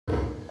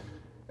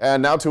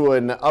And now to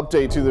an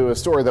update to the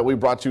story that we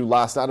brought you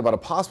last night about a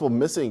possible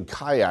missing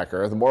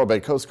kayaker. The Morro Bay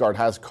Coast Guard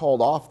has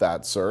called off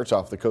that search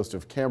off the coast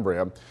of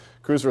Cambria.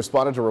 Crews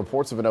responded to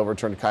reports of an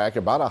overturned kayak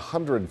about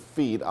 100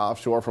 feet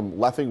offshore from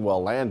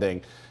Leffingwell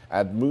Landing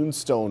at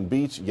Moonstone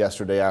Beach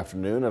yesterday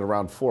afternoon at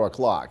around 4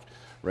 o'clock.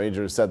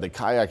 Rangers said the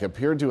kayak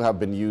appeared to have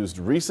been used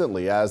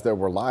recently as there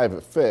were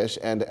live fish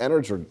and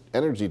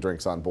energy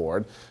drinks on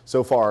board.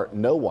 So far,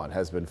 no one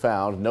has been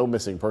found. No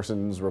missing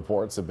persons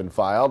reports have been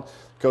filed.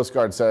 Coast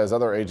Guard says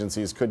other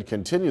agencies could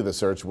continue the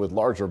search with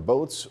larger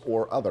boats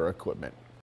or other equipment.